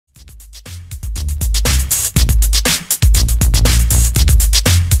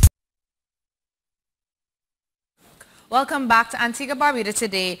Welcome back to Antigua Barbuda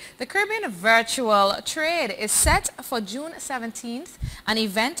today. The Caribbean Virtual Trade is set for June 17th, an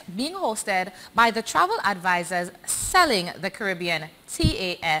event being hosted by the Travel Advisors Selling the Caribbean,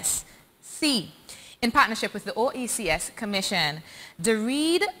 TASC, in partnership with the OECS Commission.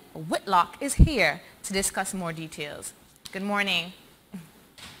 Derede Whitlock is here to discuss more details. Good morning.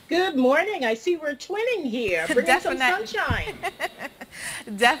 Good morning. I see we're twinning here. Bringing some sunshine.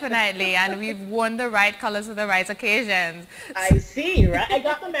 Definitely, and we've worn the right colors for the right occasions. I see, right? I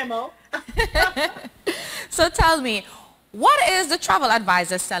got the memo. So tell me, what is the Travel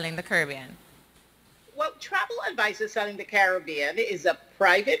Advisors Selling the Caribbean? Well, Travel Advisors Selling the Caribbean is a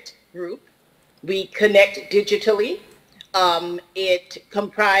private group. We connect digitally. It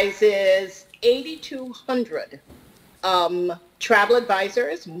comprises 8,200 travel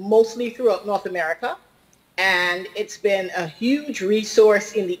advisors, mostly throughout North America. And it's been a huge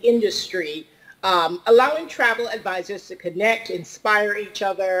resource in the industry, allowing travel advisors to connect, inspire each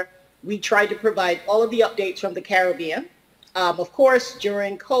other. We try to provide all of the updates from the Caribbean. Of course,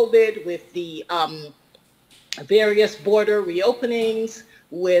 during COVID, with the various border reopenings,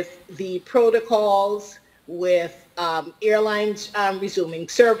 with the protocols, with airlines resuming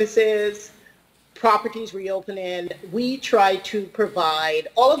services, properties reopening, we try to provide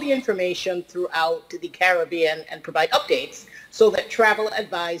all of the information throughout the Caribbean and provide updates so that travel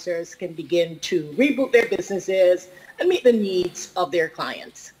advisors can begin to reboot their businesses and meet the needs of their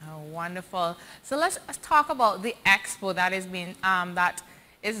clients. Oh, wonderful. So let's talk about the expo that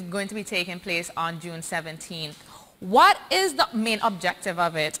is going to be taking place on June 17th. What is the main objective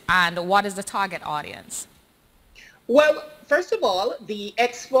of it, and what is the target audience? Well, first of all, the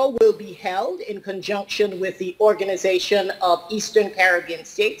Expo will be held in conjunction with the Organization of Eastern Caribbean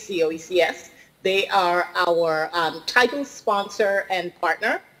States, the OECS. They are our title sponsor and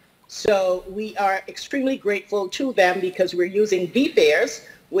partner. So we are extremely grateful to them because we're using vFairs,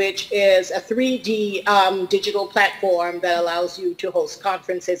 which is a 3D digital platform that allows you to host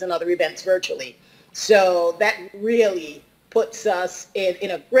conferences and other events virtually. So that really puts us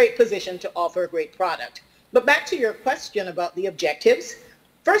in a great position to offer a great product. But back to your question about the objectives.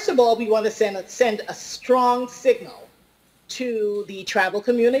 First of all, we want to send a strong signal to the travel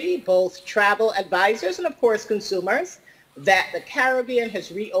community, both travel advisors and, of course, consumers, that the Caribbean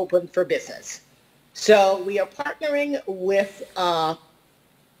has reopened for business. So we are partnering with the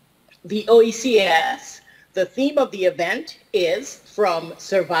OECS. The theme of the event is From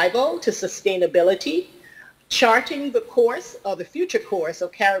Survival to Sustainability, charting the course or the future course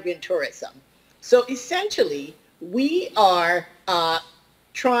of Caribbean tourism. So essentially, we are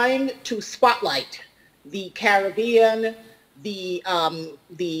trying to spotlight the Caribbean,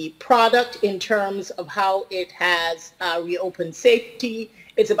 the product in terms of how it has reopened safety.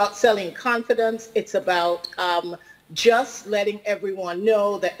 It's about selling confidence. It's about just letting everyone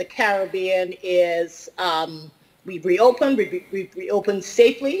know that the Caribbean is, we've reopened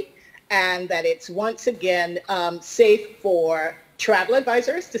safely, and that it's once again safe for travel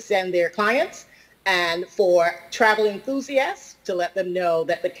advisors to send their clients, and for travel enthusiasts to let them know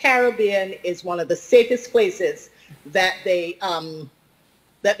that the Caribbean is one of the safest places that they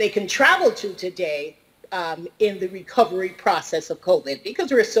can travel to today in the recovery process of COVID,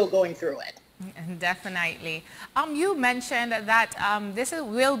 because we're still going through it. Definitely. You mentioned that this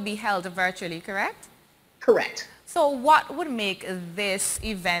will be held virtually, correct? Correct. So what would make this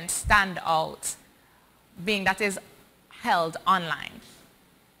event stand out, being that is held online?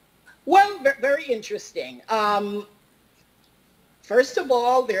 Well, very interesting. First of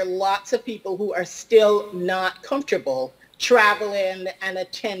all, there are lots of people who are still not comfortable traveling and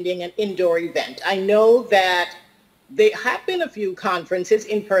attending an indoor event. I know that there have been a few conferences,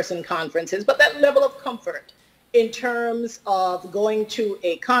 in-person conferences, but that level of comfort in terms of going to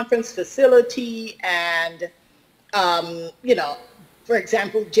a conference facility and, you know, for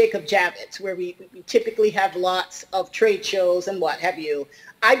example, Jacob Javits, where we typically have lots of trade shows and what have you.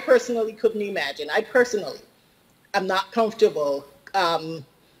 I personally couldn't imagine. I personally am not comfortable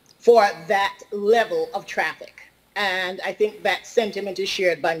for that level of traffic. And I think that sentiment is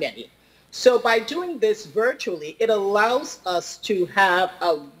shared by many. So by doing this virtually, it allows us to have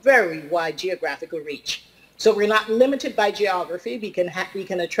a very wide geographical reach. So we're not limited by geography. We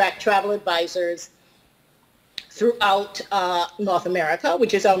can attract travel advisors throughout North America,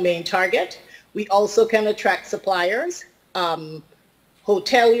 which is our main target. We also can attract suppliers.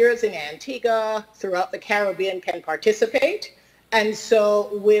 Hoteliers in Antigua, throughout the Caribbean, can participate. And so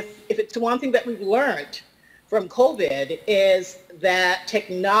if it's one thing that we've learned from COVID, is that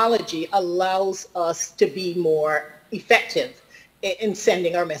technology allows us to be more effective in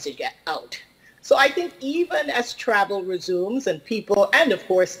sending our message out. So I think even as travel resumes and people, and of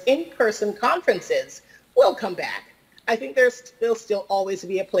course, in-person conferences will come back, I think there'll still always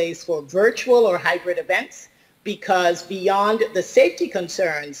be a place for virtual or hybrid events, because beyond the safety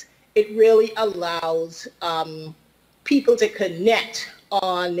concerns, it really allows people to connect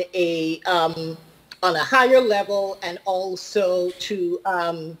on a higher level, and also to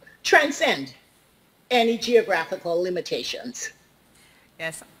transcend any geographical limitations.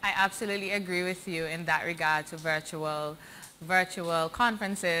 Yes, I absolutely agree with you in that regard to virtual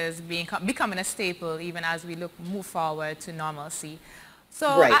conferences becoming a staple even as we move forward to normalcy.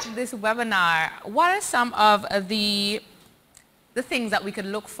 So Right. at this webinar, what are some of the things that we could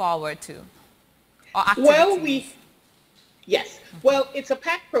look forward to, or Well, activities? yes. Well, it's a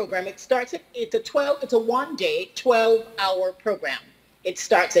packed program. It's a one-day, 12-hour program. It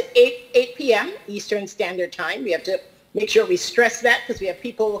starts at 8 p.m. Eastern Standard Time. We have to make sure we stress that, because we have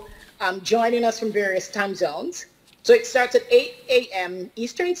people joining us from various time zones. So it starts at 8 a.m.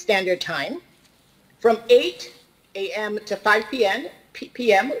 Eastern Standard Time. From 8 a.m. to 5 p.m.,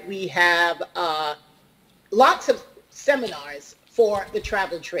 we have lots of seminars for the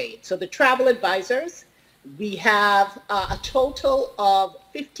travel trade. So the travel advisors, we have a total of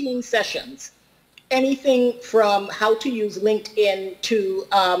 15 sessions, anything from how to use LinkedIn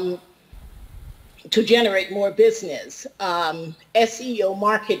to generate more business, SEO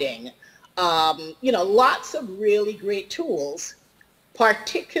marketing, lots of really great tools,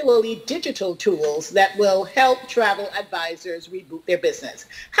 particularly digital tools that will help travel advisors reboot their business,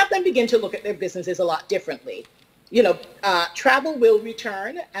 have them begin to look at their businesses a lot differently. Travel will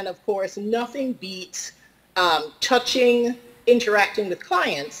return, and of course, nothing beats touching, interacting with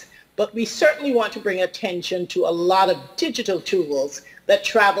clients, but we certainly want to bring attention to a lot of digital tools that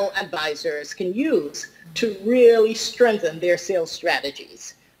travel advisors can use to really strengthen their sales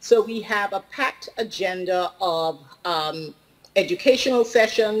strategies. So we have a packed agenda of educational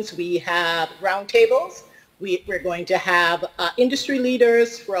sessions. We have roundtables. We're going to have industry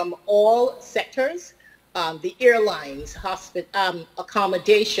leaders from all sectors, the airlines,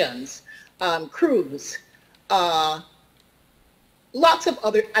 accommodations, cruise, lots of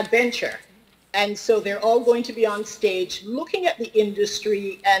other adventure. And so they're all going to be on stage looking at the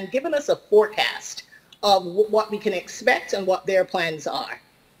industry and giving us a forecast of what we can expect and what their plans are.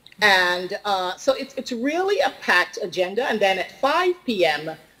 And so it's really a packed agenda. And then at 5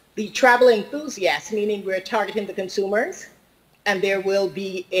 p.m., the travel enthusiasts, meaning we're targeting the consumers, and there will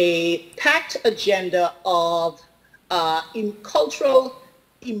be a packed agenda of cultural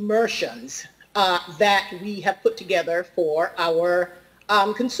immersions that we have put together for our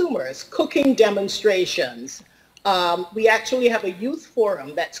consumers, cooking demonstrations. We actually have a youth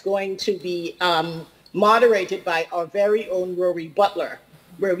forum that's going to be moderated by our very own Rory Butler,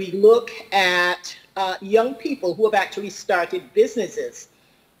 where we look at young people who have actually started businesses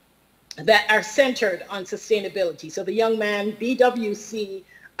that are centered on sustainability. So the young man, BWC,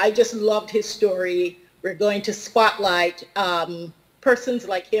 I just loved his story. We're going to spotlight persons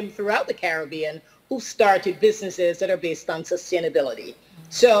like him throughout the Caribbean who started businesses that are based on sustainability.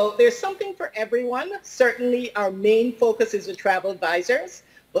 So there's something for everyone. Certainly our main focus is the travel advisors,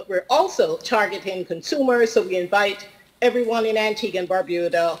 but we're also targeting consumers. So we invite everyone in Antigua and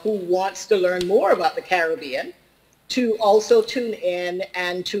Barbuda who wants to learn more about the Caribbean to also tune in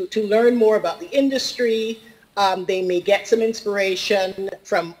and to learn more about the industry. They may get some inspiration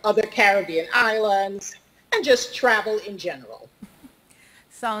from other Caribbean islands and just travel in general.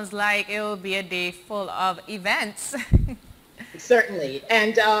 Sounds like it will be a day full of events. Certainly.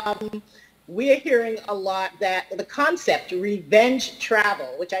 And we're hearing a lot that the concept revenge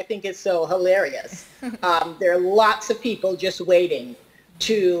travel, which I think is so hilarious. There are lots of people just waiting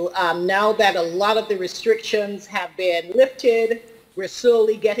to, now that a lot of the restrictions have been lifted, we're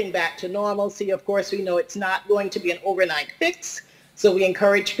slowly getting back to normalcy. Of course, we know it's not going to be an overnight fix. So we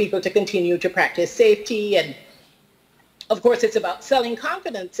encourage people to continue to practice safety. And of course, it's about selling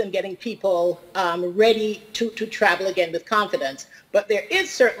confidence and getting people ready to travel again with confidence. But there is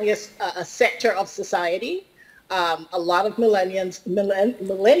certainly a sector of society, a lot of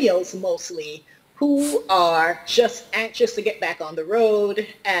millennials mostly, who are just anxious to get back on the road.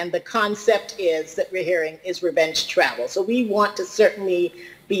 And the concept is that we're hearing is revenge travel. So we want to certainly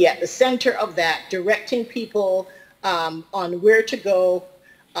be at the center of that, directing people on where to go,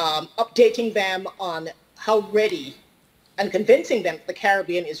 updating them on how ready, and convincing them the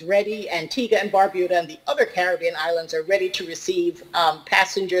Caribbean is ready. Antigua and Barbuda and the other Caribbean islands are ready to receive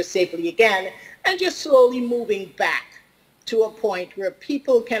passengers safely again, and just slowly moving back to a point where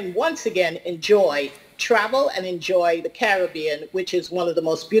people can once again enjoy travel and enjoy the Caribbean, which is one of the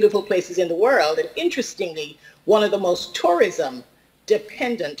most beautiful places in the world, and interestingly, one of the most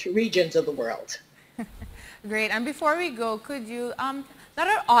tourism-dependent regions of the world. Great. And before we go, could you let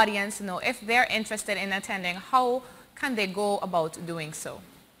our audience know if they're interested in attending, how can they go about doing so?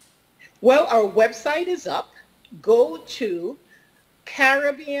 Well, our website is up. Go to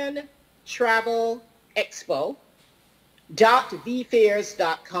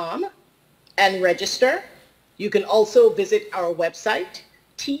caribbeantravelexpo.vfairs.com and register. You can also visit our website,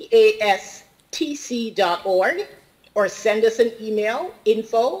 tastc.org, or send us an email,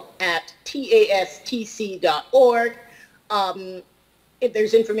 info@tastc.org.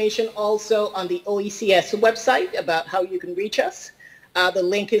 There's information also on the OECS website about how you can reach us. The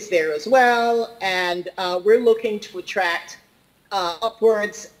link is there as well, and we're looking to attract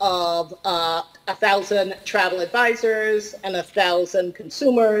upwards of 1,000 travel advisors and 1,000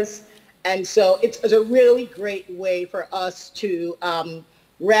 consumers. And so it's a really great way for us to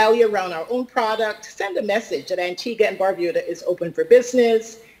rally around our own product, send a message that Antigua and Barbuda is open for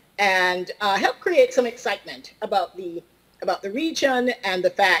business, and help create some excitement about the region and the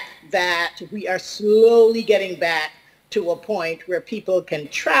fact that we are slowly getting back to a point where people can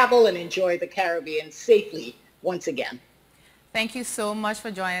travel and enjoy the Caribbean safely once again. Thank you so much for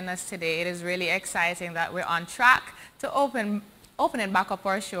joining us today. It is really exciting that we're on track to opening back up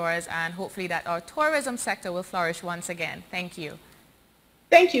our shores, and hopefully that our tourism sector will flourish once again. Thank you.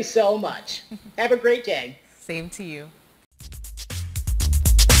 Thank you so much. Have a great day. Same to you.